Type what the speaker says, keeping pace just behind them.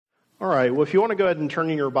All right, well, if you want to go ahead and turn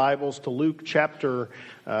in your Bibles to Luke chapter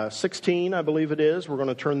 16, I believe it is. We're going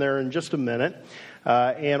to turn there in just a minute.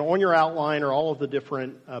 And on your outline are all of the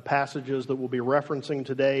different passages that we'll be referencing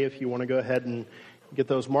today. If you want to go ahead and get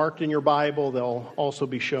those marked in your Bible, they'll also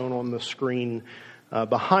be shown on the screen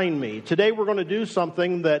behind me. Today we're going to do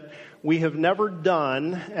something that we have never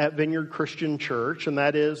done at Vineyard Christian Church, and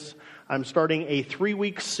that is I'm starting a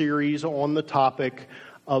 3-week series on the topic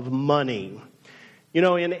of money. You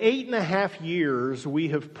know, in 8.5 years, we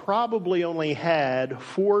have probably only had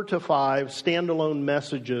 4 to 5 standalone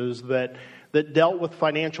messages that dealt with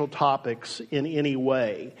financial topics in any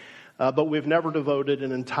way. But we've never devoted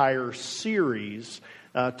an entire series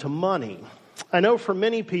to money. I know for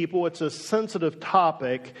many people it's a sensitive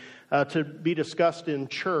topic to be discussed in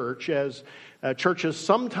church, as churches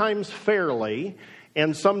sometimes fairly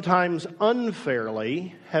and sometimes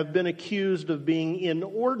unfairly have been accused of being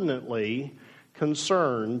inordinately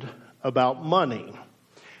concerned about money.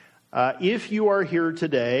 If you are here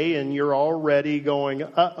today and you're already going,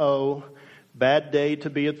 uh-oh, bad day to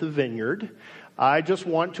be at the Vineyard, I just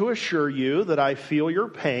want to assure you that I feel your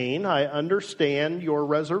pain. I understand your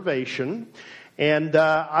reservation. And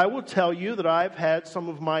I will tell you that I've had some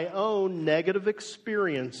of my own negative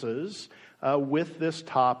experiences with this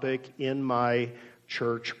topic in my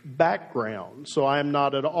church background. So I am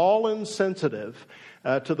not at all insensitive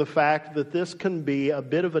to the fact that this can be a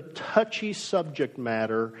bit of a touchy subject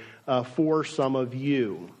matter for some of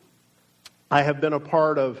you. I have been a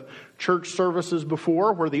part of church services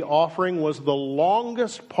before where the offering was the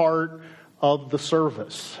longest part of the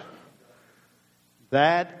service.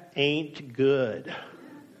 That ain't good.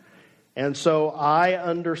 And so I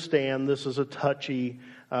understand this is a touchy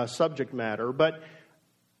subject matter, but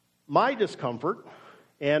my discomfort,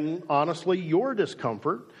 and honestly your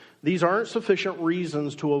discomfort, these aren't sufficient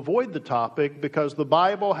reasons to avoid the topic, because the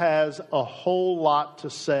Bible has a whole lot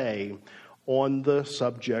to say on the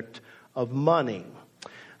subject of money.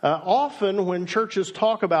 Often when churches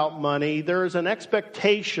talk about money, there is an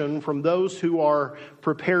expectation from those who are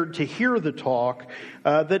prepared to hear the talk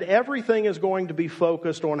that everything is going to be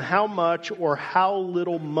focused on how much or how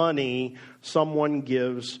little money someone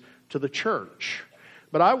gives to the church.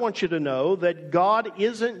 But I want you to know that God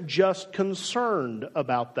isn't just concerned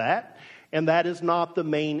about that, and that is not the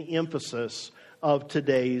main emphasis of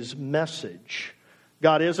today's message.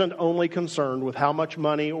 God isn't only concerned with how much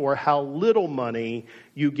money or how little money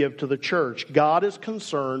you give to the church. God is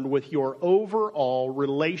concerned with your overall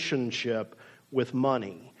relationship with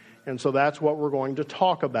money. And so that's what we're going to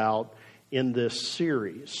talk about in this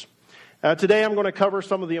series. Today I'm going to cover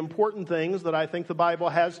some of the important things that I think the Bible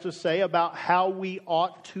has to say about how we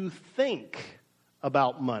ought to think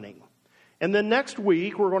about money. And then next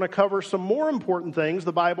week we're going to cover some more important things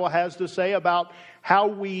the Bible has to say about how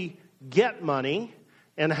we get money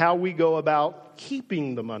and how we go about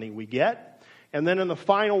keeping the money we get. And then in the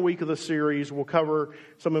final week of the series, we'll cover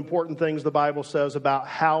some important things the Bible says about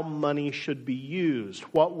how money should be used,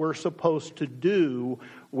 what we're supposed to do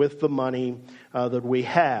with the money that we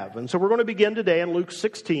have. And so we're going to begin today in Luke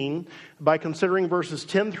 16 by considering verses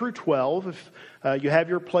 10 through 12, if you have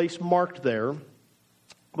your place marked there.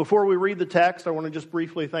 Before we read the text, I want to just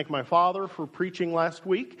briefly thank my father for preaching last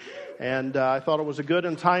week. And I thought it was a good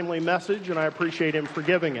and timely message, and I appreciate him for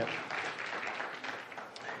giving it.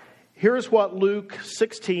 Here's what Luke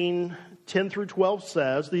 16, 10 through 12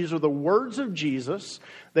 says. These are the words of Jesus.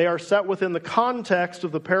 They are set within the context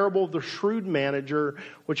of the parable of the shrewd manager,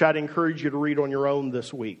 which I'd encourage you to read on your own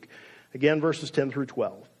this week. Again, verses 10 through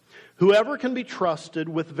 12. Whoever can be trusted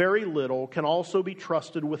with very little can also be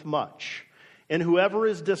trusted with much. And whoever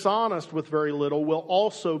is dishonest with very little will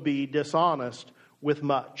also be dishonest with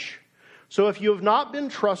much. So if you have not been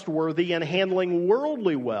trustworthy in handling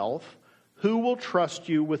worldly wealth, who will trust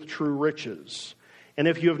you with true riches? And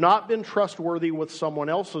if you have not been trustworthy with someone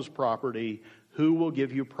else's property, who will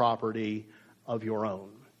give you property of your own?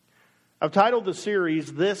 I've titled the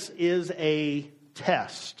series, This is a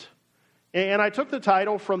Test. And I took the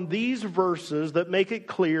title from these verses that make it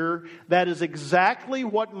clear that is exactly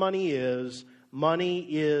what money is. Money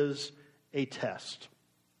is a test.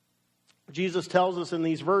 Jesus tells us in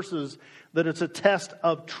these verses that it's a test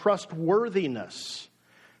of trustworthiness.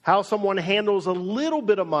 How someone handles a little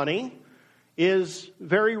bit of money is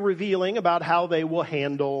very revealing about how they will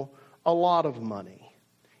handle a lot of money.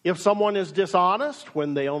 If someone is dishonest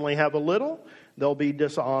when they only have a little, they'll be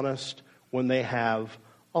dishonest when they have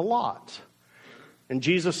a lot. And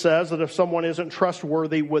Jesus says that if someone isn't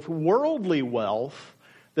trustworthy with worldly wealth,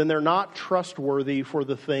 then they're not trustworthy for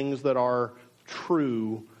the things that are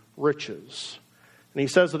true riches. And he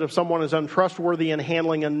says that if someone is untrustworthy in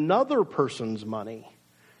handling another person's money,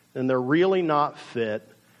 then they're really not fit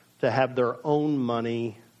to have their own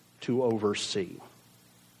money to oversee.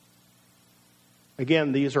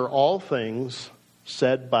 Again, these are all things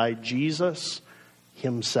said by Jesus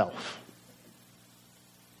himself.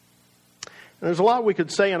 And there's a lot we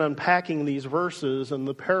could say in unpacking these verses and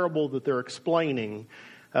the parable that they're explaining.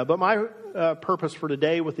 But my purpose for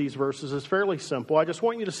today with these verses is fairly simple. I just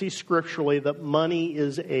want you to see scripturally that money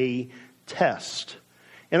is a test.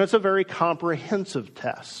 And it's a very comprehensive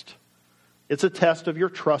test. It's a test of your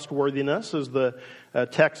trustworthiness, as the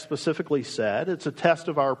text specifically said. It's a test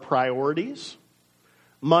of our priorities.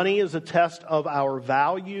 Money is a test of our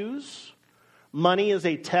values. Money is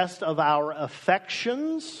a test of our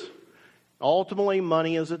affections. Ultimately,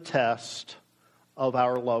 money is a test of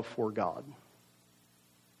our love for God.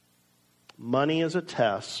 Money is a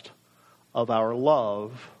test of our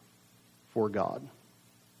love for God.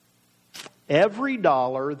 Every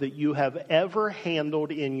dollar that you have ever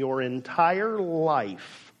handled in your entire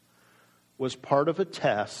life was part of a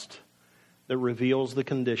test that reveals the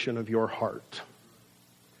condition of your heart.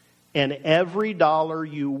 And every dollar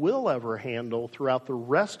you will ever handle throughout the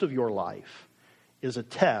rest of your life is a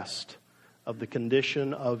test of the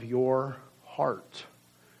condition of your heart.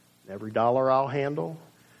 Every dollar I'll handle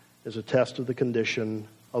is a test of the condition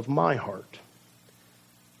of my heart.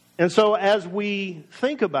 And so as we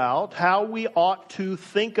think about how we ought to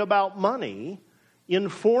think about money,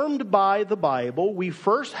 informed by the Bible, we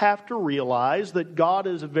first have to realize that God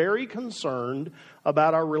is very concerned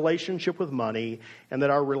about our relationship with money, and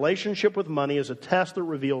that our relationship with money is a test that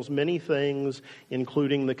reveals many things,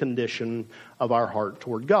 including the condition of our heart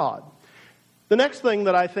toward God. The next thing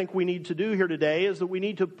that I think we need to do here today is that we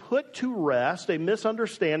need to put to rest a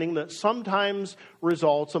misunderstanding that sometimes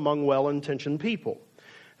results among well-intentioned people.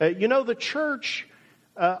 The church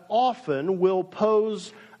often will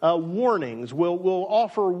pose warnings, will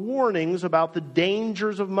offer warnings about the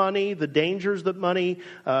dangers of money, the dangers that money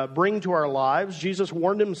bring to our lives. Jesus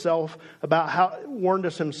warned us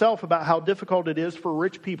himself about how difficult it is for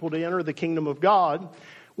rich people to enter the kingdom of God.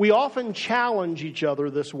 We often challenge each other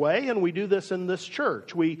this way, and we do this in this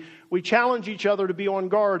church. We challenge each other to be on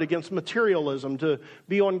guard against materialism, to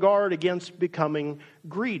be on guard against becoming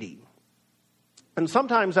greedy. And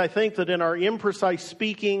sometimes I think that in our imprecise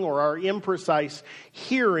speaking or our imprecise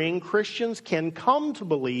hearing, Christians can come to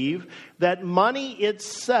believe that money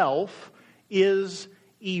itself is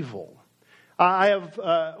evil. I have,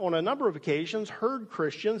 on a number of occasions, heard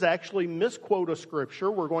Christians actually misquote a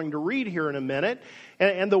scripture we're going to read here in a minute.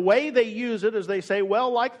 And the way they use it is they say,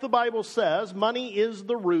 well, like the Bible says, money is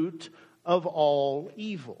the root of all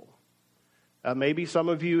evil. Maybe some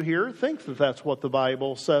of you here think that that's what the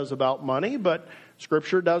Bible says about money, but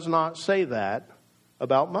Scripture does not say that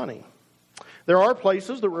about money. There are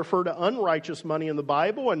places that refer to unrighteous money in the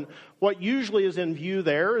Bible, and what usually is in view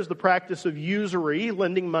there is the practice of usury,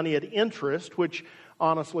 lending money at interest, which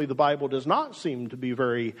honestly the Bible does not seem to be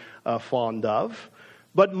very fond of.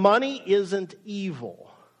 But money isn't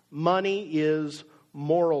evil. Money is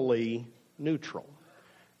morally neutral.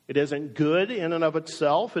 It isn't good in and of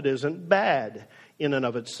itself. It isn't bad in and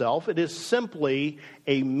of itself. It is simply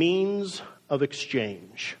a means of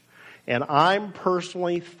exchange. And I'm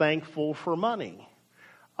personally thankful for money.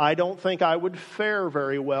 I don't think I would fare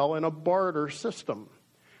very well in a barter system.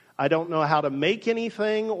 I don't know how to make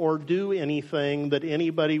anything or do anything that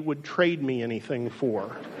anybody would trade me anything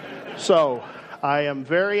for. So I am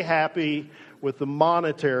very happy with the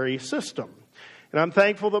monetary system. And I'm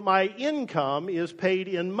thankful that my income is paid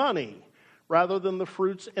in money rather than the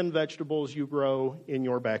fruits and vegetables you grow in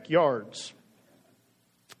your backyards.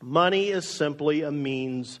 Money is simply a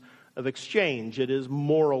means of exchange. It is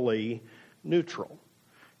morally neutral.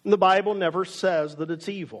 And the Bible never says that it's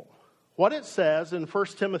evil. What it says in 1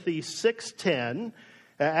 Timothy 6:10,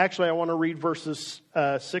 actually I want to read verses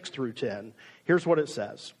 6 through 10. Here's what it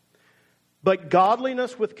says. But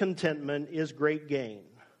godliness with contentment is great gain.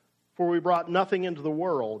 For we brought nothing into the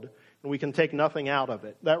world, and we can take nothing out of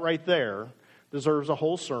it. That right there deserves a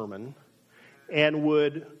whole sermon and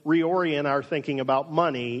would reorient our thinking about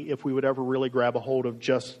money if we would ever really grab a hold of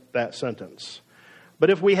just that sentence. But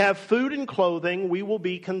if we have food and clothing, we will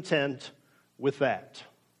be content with that.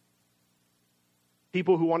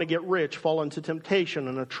 People who want to get rich fall into temptation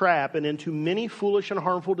and a trap and into many foolish and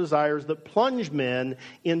harmful desires that plunge men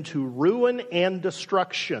into ruin and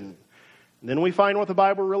destruction. And then we find what the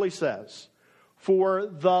Bible really says. For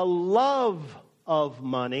the love of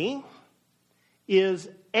money is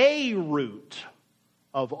a root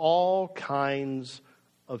of all kinds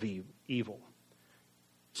of evil.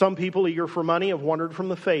 Some people eager for money have wandered from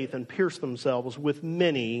the faith and pierced themselves with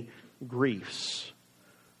many griefs.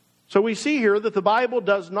 So we see here that the Bible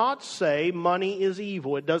does not say money is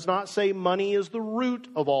evil. It does not say money is the root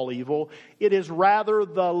of all evil. It is rather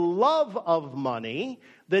the love of money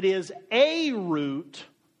that is a root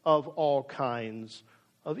of all kinds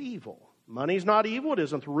of evil. Money's not evil. It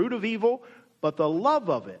isn't the root of evil, but the love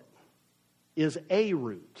of it is a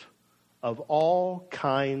root of all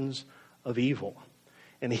kinds of evil.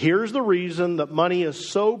 And here's the reason that money is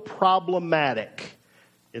so problematic.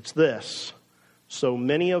 It's this. So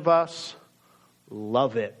many of us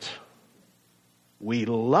love it. We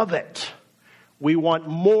love it. We want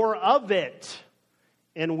more of it.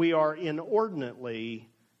 And we are inordinately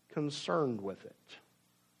concerned with it,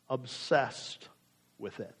 obsessed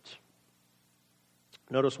with it.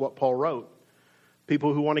 Notice what Paul wrote.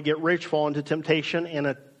 People who want to get rich fall into temptation and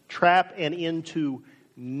a trap and into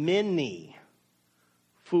many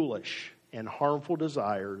foolish and harmful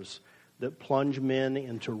desires that plunge men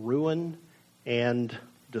into ruin and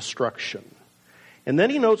destruction. And then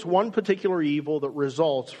he notes one particular evil that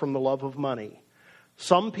results from the love of money.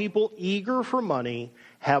 Some people eager for money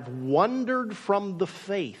have wandered from the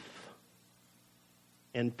faith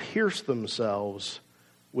and pierced themselves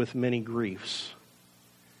with many griefs.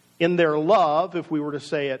 In their love, if we were to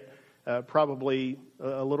say it probably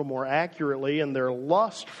a little more accurately, in their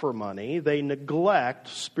lust for money, they neglect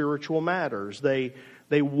spiritual matters. They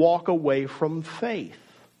walk away from faith.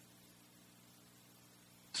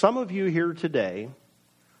 Some of you here today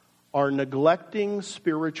are neglecting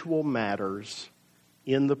spiritual matters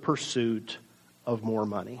in the pursuit of more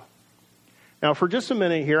money. Now, for just a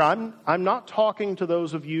minute here, I'm not talking to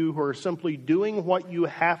those of you who are simply doing what you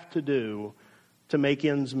have to do to make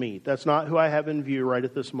ends meet. That's not who I have in view right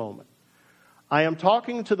at this moment. I am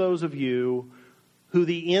talking to those of you who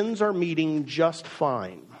the ends are meeting just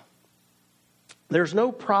fine. There's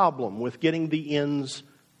no problem with getting the ends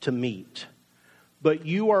to meet. But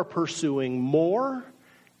you are pursuing more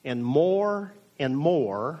and more and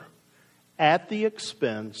more at the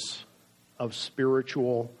expense of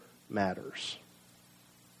spiritual matters.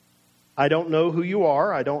 I don't know who you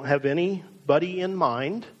are. I don't have anybody in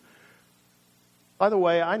mind. By the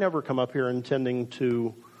way, I never come up here intending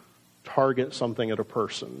to target something at a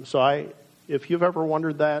person. So if you've ever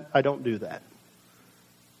wondered that, I don't do that.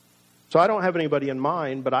 So I don't have anybody in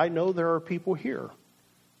mind, but I know there are people here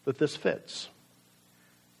that this fits.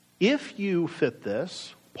 If you fit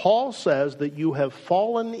this, Paul says that you have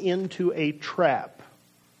fallen into a trap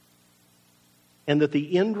and that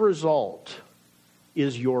the end result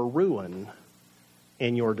is your ruin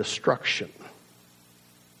and your destruction.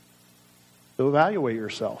 So evaluate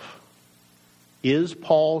yourself. Is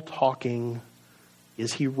Paul talking,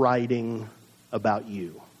 is he writing about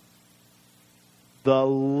you? The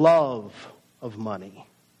love of money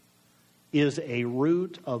is a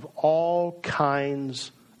root of all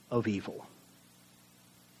kinds of evil.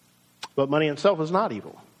 But money itself is not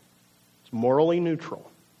evil. It's morally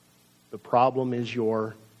neutral. The problem is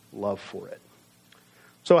your love for it.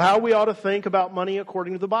 So how we ought to think about money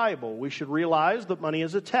according to the Bible? We should realize that money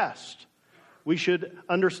is a test. We should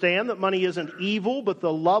understand that money isn't evil, but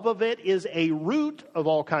the love of it is a root of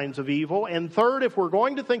all kinds of evil. And third, if we're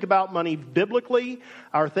going to think about money biblically,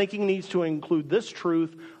 our thinking needs to include this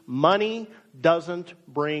truth: money doesn't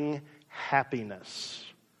bring happiness.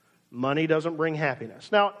 Money doesn't bring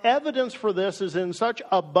happiness. Now, evidence for this is in such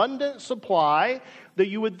abundant supply that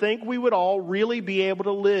you would think we would all really be able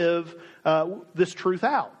to live this truth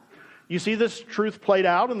out. You see this truth played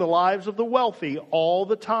out in the lives of the wealthy all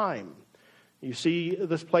the time. You see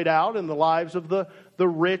this played out in the lives of the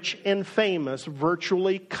rich and famous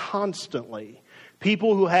virtually constantly.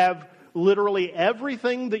 People who have literally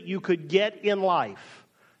everything that you could get in life,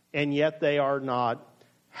 and yet they are not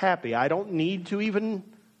happy. I don't need to even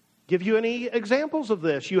give you any examples of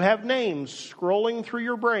this. You have names scrolling through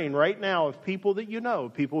your brain right now of people that you know,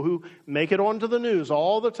 people who make it onto the news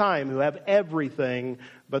all the time, who have everything,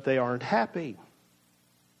 but they aren't happy.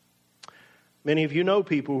 Many of you know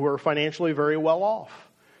people who are financially very well off.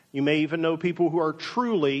 You may even know people who are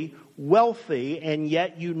truly wealthy, and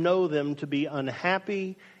yet you know them to be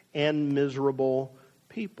unhappy and miserable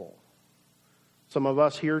people. Some of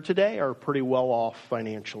us here today are pretty well off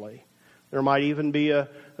financially. There might even be a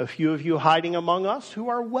few of you hiding among us who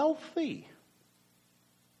are wealthy.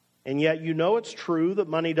 And yet you know it's true that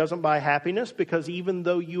money doesn't buy happiness, because even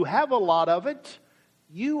though you have a lot of it,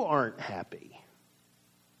 you aren't happy.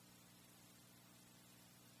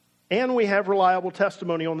 And we have reliable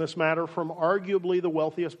testimony on this matter from arguably the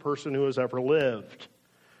wealthiest person who has ever lived.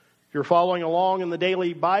 If you're following along in the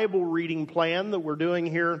daily Bible reading plan that we're doing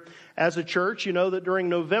here as a church, you know that during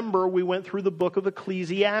November we went through the book of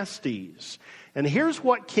Ecclesiastes. And here's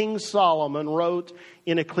what King Solomon wrote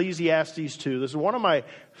in Ecclesiastes 2. This is one of my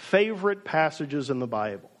favorite passages in the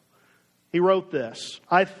Bible. He wrote this: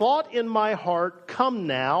 "I thought in my heart, come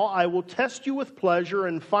now, I will test you with pleasure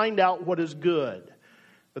and find out what is good."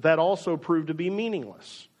 But that also proved to be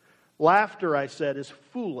meaningless. "Laughter," I said, "is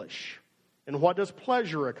foolish. And what does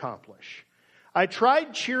pleasure accomplish? I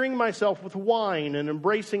tried cheering myself with wine and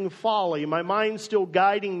embracing folly, my mind still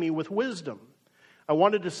guiding me with wisdom. I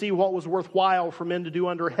wanted to see what was worthwhile for men to do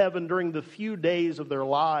under heaven during the few days of their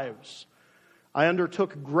lives. I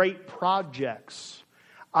undertook great projects.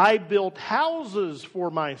 I built houses for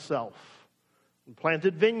myself and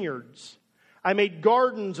planted vineyards. I made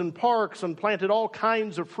gardens and parks and planted all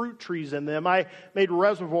kinds of fruit trees in them. I made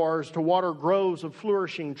reservoirs to water groves of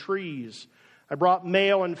flourishing trees. I brought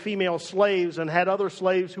male and female slaves and had other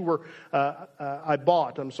slaves who were,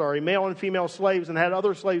 male and female slaves and had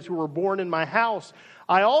other slaves who were born in my house.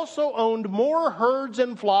 I also owned more herds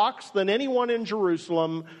and flocks than anyone in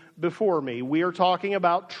Jerusalem before me." We are talking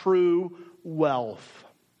about true wealth.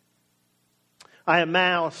 "I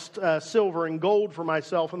amassed silver and gold for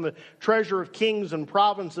myself and the treasure of kings and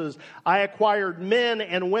provinces. I acquired men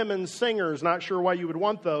and women singers." Not sure why you would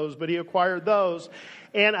want those, but he acquired those.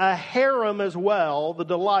 "And a harem as well, the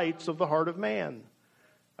delights of the heart of man.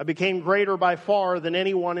 I became greater by far than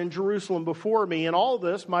anyone in Jerusalem before me. In all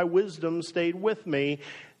this, my wisdom stayed with me."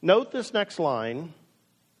 Note this next line: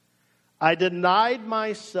 "I denied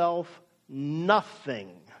myself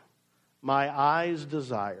nothing my eyes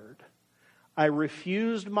desired. I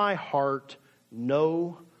refused my heart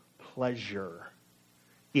no pleasure."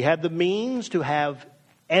 He had the means to have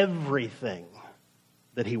everything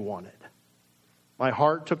that he wanted. "My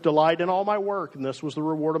heart took delight in all my work, and this was the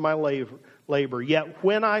reward of my labor. Yet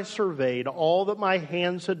when I surveyed all that my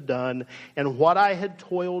hands had done and what I had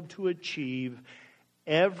toiled to achieve,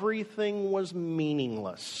 everything was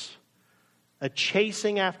meaningless, a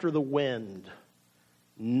chasing after the wind.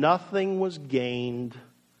 Nothing was gained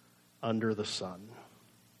under the sun."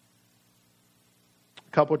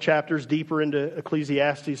 A couple of chapters deeper into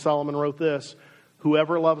Ecclesiastes, Solomon wrote this: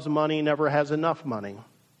 "Whoever loves money never has enough money.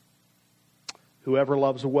 Whoever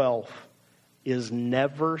loves wealth is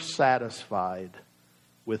never satisfied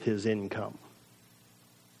with his income."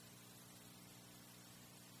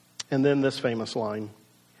 And then this famous line: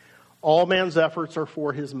 "All man's efforts are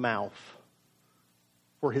for his mouth,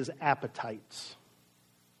 for his appetites.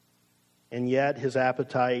 And yet his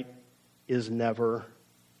appetite is never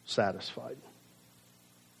satisfied."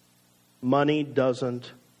 Money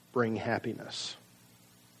doesn't bring happiness.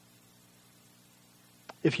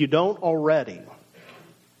 If you don't already,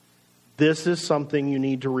 this is something you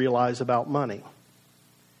need to realize about money,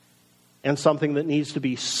 and something that needs to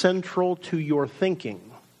be central to your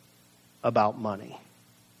thinking about money.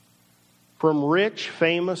 From rich,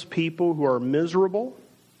 famous people who are miserable,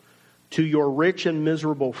 to your rich and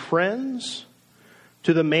miserable friends,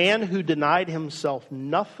 to the man who denied himself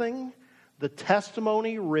nothing, the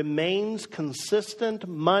testimony remains consistent.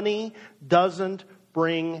 Money doesn't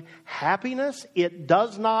bring happiness. It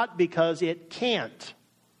does not because it can't.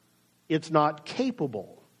 It's not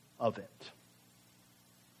capable of it.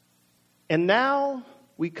 And now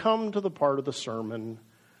we come to the part of the sermon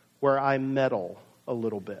where I meddle a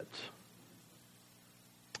little bit.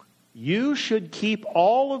 You should keep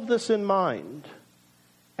all of this in mind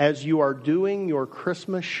as you are doing your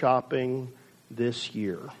Christmas shopping this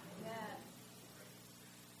year.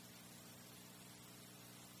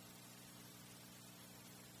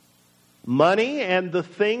 Money and the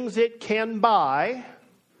things it can buy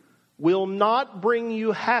will not bring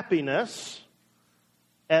you happiness,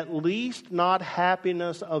 at least not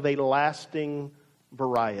happiness of a lasting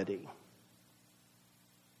variety.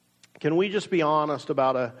 Can we just be honest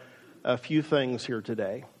about a few things here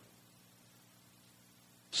today?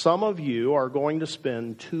 Some of you are going to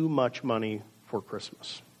spend too much money for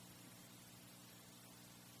Christmas.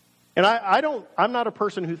 And I'm not a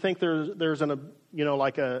person who thinks there's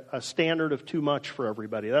a standard of too much for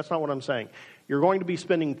everybody. That's not what I'm saying. You're going to be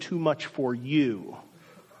spending too much for you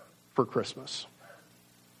for Christmas.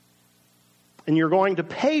 And you're going to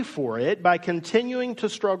pay for it by continuing to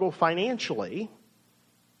struggle financially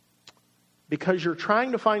because you're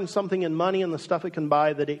trying to find something in money and the stuff it can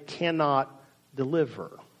buy that it cannot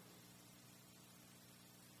deliver.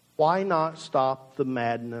 Why not stop the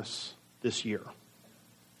madness this year?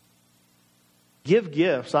 Give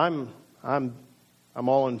gifts. I'm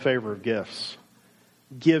all in favor of gifts.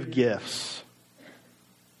 Give gifts.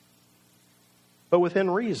 but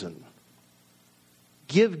within reason.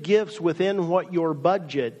 Give gifts within what your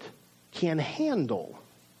budget can handle.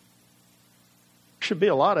 Should be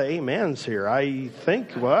a lot of amens here. I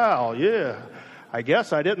think, wow, yeah. I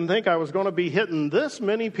guess I didn't think I was going to be hitting this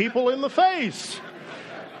many people in the face.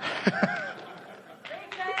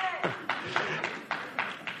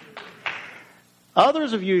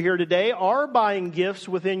 Others of you here today are buying gifts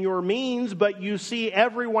within your means, but you see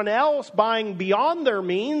everyone else buying beyond their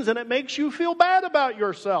means, and it makes you feel bad about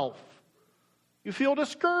yourself. You feel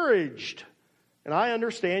discouraged. And I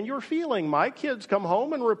understand your feeling. My kids come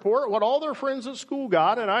home and report what all their friends at school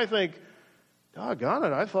got, and I think, doggone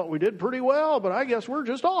it, I thought we did pretty well, but I guess we're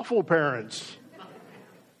just awful parents.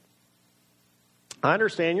 I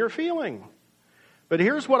understand your feeling. But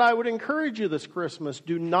here's what I would encourage you this Christmas.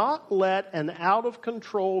 Do not let an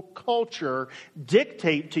out-of-control culture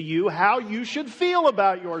dictate to you how you should feel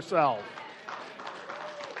about yourself.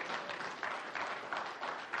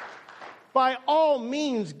 By all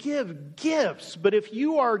means, give gifts. But if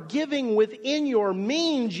you are giving within your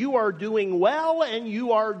means, you are doing well and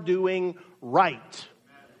you are doing right.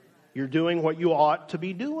 You're doing what you ought to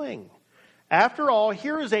be doing. After all,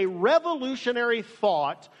 here is a revolutionary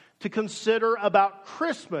thought to consider about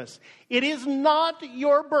Christmas. It is not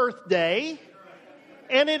your birthday,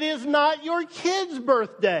 and it is not your kid's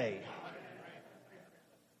birthday.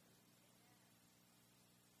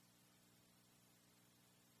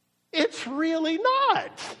 It's really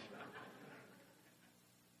not.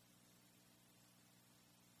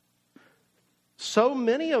 So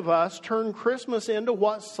many of us turn Christmas into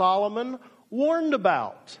what Solomon warned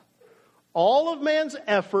about. All of man's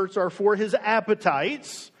efforts are for his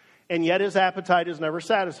appetites, and yet his appetite is never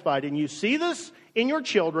satisfied. And you see this in your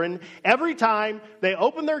children every time they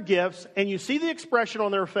open their gifts, and you see the expression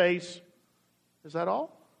on their face, is that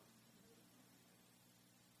all?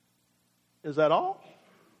 Is that all?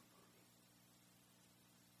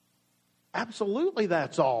 Absolutely,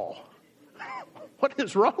 that's all. What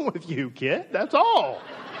is wrong with you, kid? That's all.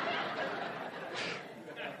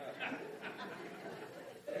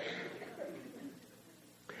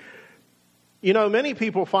 You know, many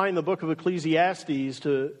people find the book of Ecclesiastes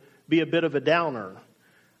to be a bit of a downer.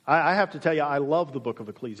 I have to tell you, I love the book of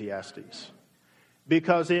Ecclesiastes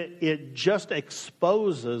because it just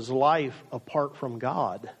exposes life apart from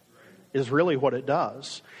God, is really what it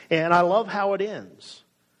does. And I love how it ends.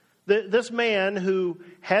 This man who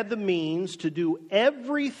had the means to do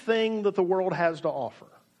everything that the world has to offer.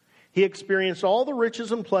 He experienced all the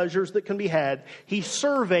riches and pleasures that can be had. He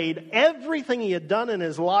surveyed everything he had done in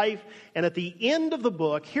his life. And at the end of the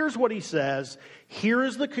book, here's what he says. Here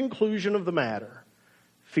is the conclusion of the matter.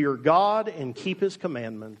 Fear God and keep His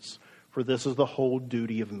commandments, for this is the whole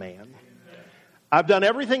duty of man. I've done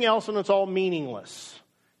everything else and it's all meaningless.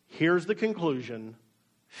 Here's the conclusion.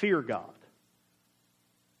 Fear God.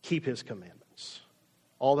 Keep His commandments.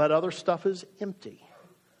 All that other stuff is empty.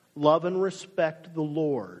 Love and respect the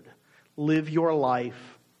Lord. Live your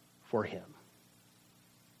life for Him.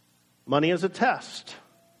 Money is a test.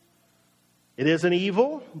 It is an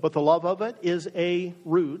evil, but the love of it is a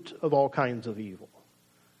root of all kinds of evil.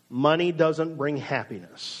 Money doesn't bring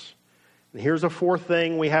happiness. And here's a fourth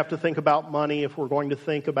thing we have to think about money if we're going to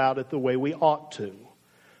think about it the way we ought to.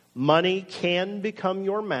 Money can become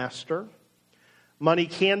your master. Money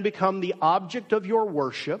can become the object of your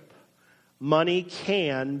worship. Money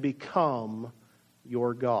can become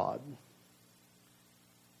your God.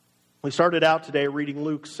 We started out today reading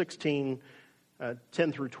Luke 16,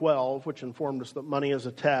 10 through 12, which informed us that money is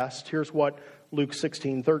a test. Here's what Luke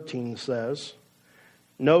 16:13 says.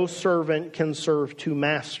 No servant can serve two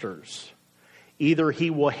masters. Either he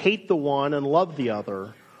will hate the one and love the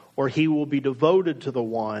other, or he will be devoted to the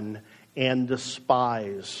one and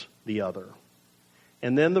despise the other.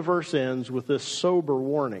 And then the verse ends with this sober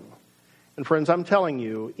warning. And friends, I'm telling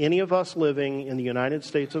you, any of us living in the United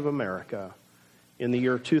States of America in the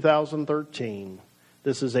year 2013,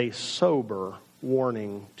 this is a sober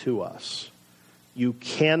warning to us. You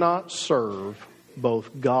cannot serve both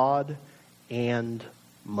God and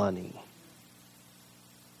money.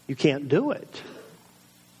 You can't do it.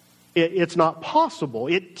 It's not possible.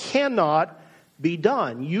 It cannot be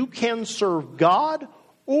done. You can serve God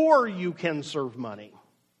or you can serve money.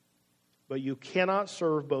 But you cannot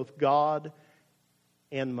serve both God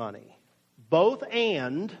and money. Both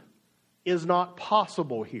and is not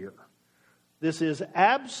possible here. This is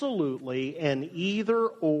absolutely an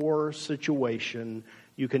either-or situation.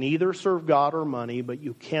 You can either serve God or money, but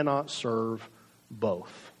you cannot serve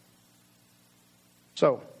both.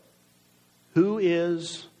 So, who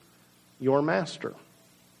is your master?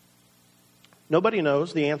 Nobody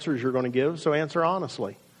knows the answers you're going to give, so answer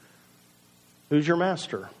honestly. Who's your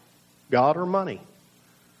master? God or money?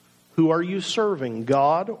 Who are you serving,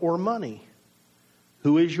 God or money?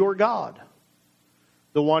 Who is your God?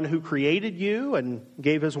 The one who created you and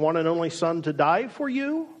gave his one and only Son to die for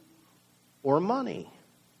you, or money?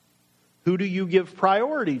 Who do you give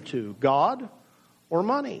priority to, God or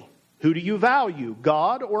money? Who do you value,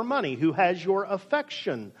 God or money? Who has your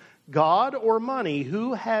affection, God or money?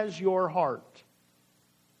 Who has your heart?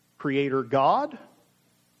 Creator God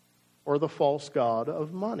or the false god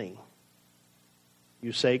of money?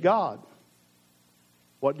 You say God.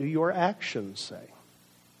 What do your actions say?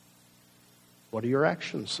 What do your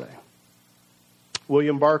actions say?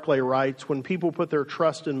 William Barclay writes, when people put their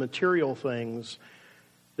trust in material things,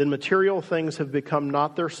 then material things have become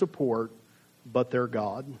not their support, but their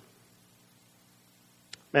God.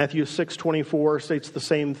 Matthew 6:24 states the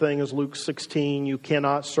same thing as Luke 16. You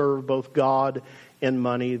cannot serve both God and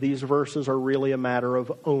money. These verses are really a matter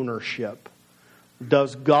of ownership.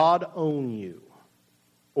 Does God own you,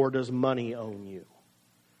 or does money own you?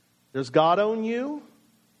 Does God own you,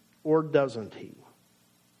 or doesn't He?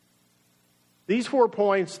 These 4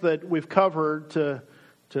 points that we've covered to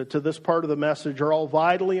this part of the message are all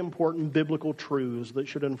vitally important biblical truths that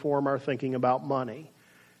should inform our thinking about money.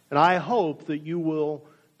 And I hope that you will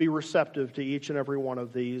be receptive to each and every one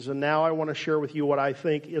of these. And now I want to share with you what I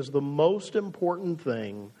think is the most important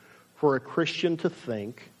thing for a Christian to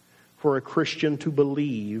think, for a Christian to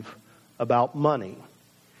believe about money.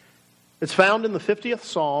 It's found in the 50th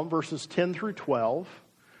Psalm, verses 10 through 12.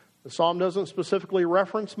 The Psalm doesn't specifically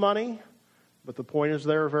reference money, but the point is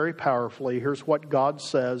there very powerfully. Here's what God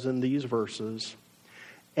says in these verses.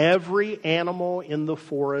 Every animal in the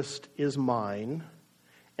forest is mine,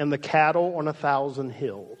 and the cattle on 1,000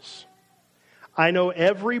 hills. I know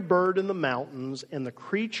every bird in the mountains, and the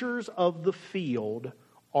creatures of the field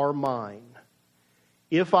are mine.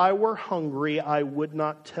 If I were hungry, I would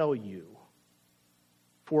not tell you,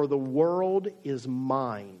 for the world is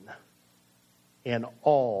mine, and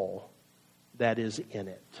all that is in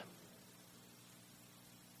it.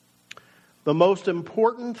 The most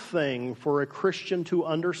important thing for a Christian to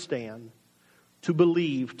understand, to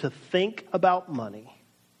believe, to think about money,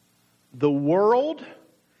 the world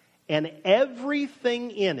and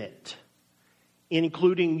everything in it,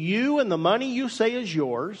 including you and the money you say is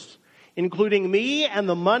yours, including me and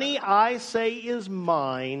the money I say is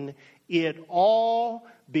mine, it all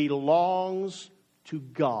belongs to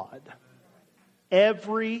God.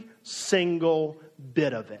 Every single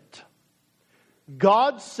bit of it.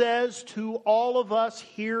 God says to all of us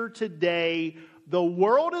here today, the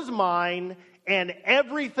world is mine and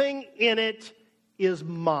everything in it is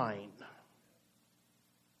mine.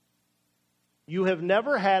 You have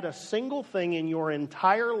never had a single thing in your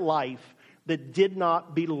entire life that did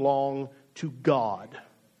not belong to God,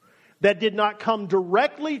 that did not come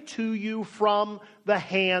directly to you from the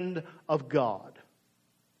hand of God.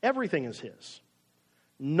 Everything is His.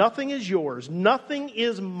 Nothing is yours. Nothing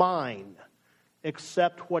is mine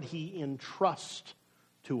except what He entrusts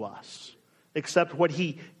to us, except what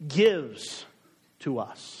He gives to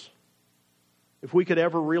us. If we could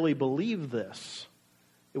ever really believe this,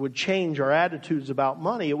 it would change our attitudes about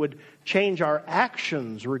money. It would change our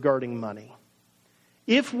actions regarding money.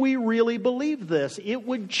 If we really believe this, it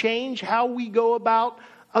would change how we go about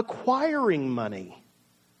acquiring money,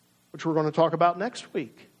 which we're going to talk about next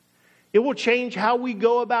week. It will change how we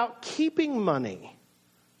go about keeping money,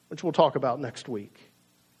 which we'll talk about next week.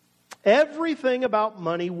 Everything about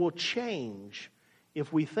money will change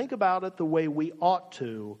if we think about it the way we ought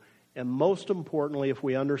to, and most importantly, if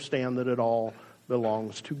we understand that it all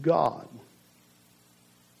belongs to God.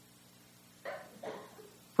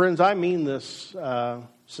 Friends, I mean this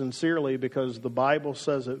sincerely because the Bible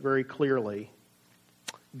says it very clearly.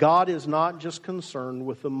 God is not just concerned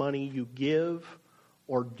with the money you give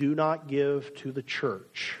or do not give to the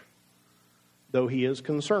church, though He is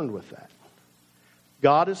concerned with that.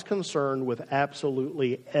 God is concerned with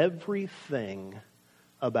absolutely everything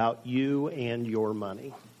about you and your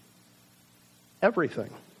money. Everything.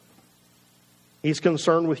 He's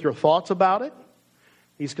concerned with your thoughts about it.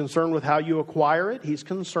 He's concerned with how you acquire it. He's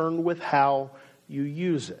concerned with how you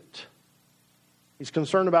use it. He's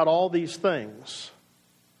concerned about all these things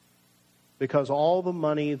because all the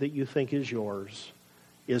money that you think is yours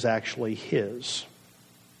is actually His.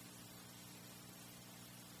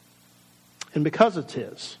 And because it's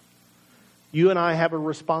His, you and I have a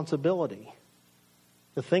responsibility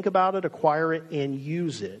to think about it, acquire it, and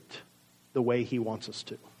use it the way He wants us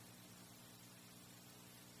to.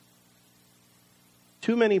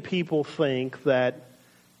 Too many people think that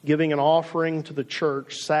giving an offering to the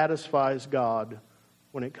church satisfies God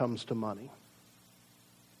when it comes to money.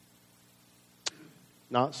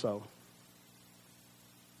 Not so.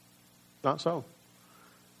 Not so.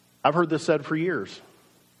 I've heard this said for years.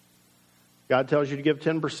 God tells you to give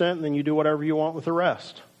 10% and then you do whatever you want with the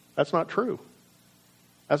rest. That's not true.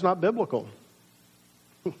 That's not biblical.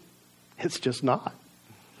 It's just not.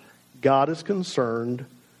 God is concerned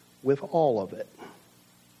with all of it.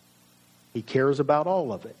 He cares about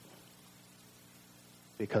all of it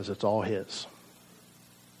because it's all His.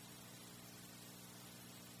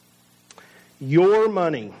 Your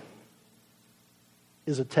money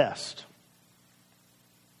is a test.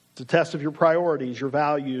 It's a test of your priorities, your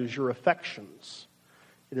values, your affections.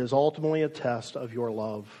 It is ultimately a test of your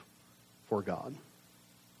love for God.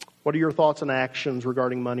 What do your thoughts and actions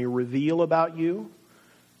regarding money reveal about you?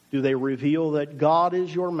 Do they reveal that God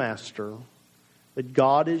is your master, that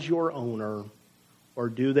God is your owner, or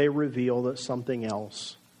do they reveal that something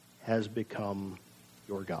else has become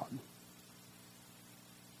your God?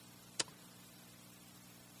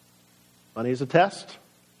 Money is a test.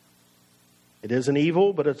 It is an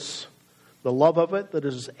evil, but it's the love of it that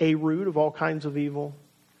is a root of all kinds of evil.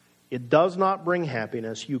 It does not bring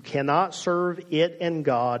happiness. You cannot serve it and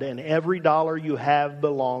God, and every dollar you have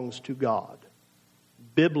belongs to God.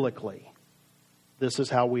 Biblically, this is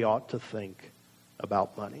how we ought to think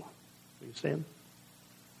about money. Will you stand?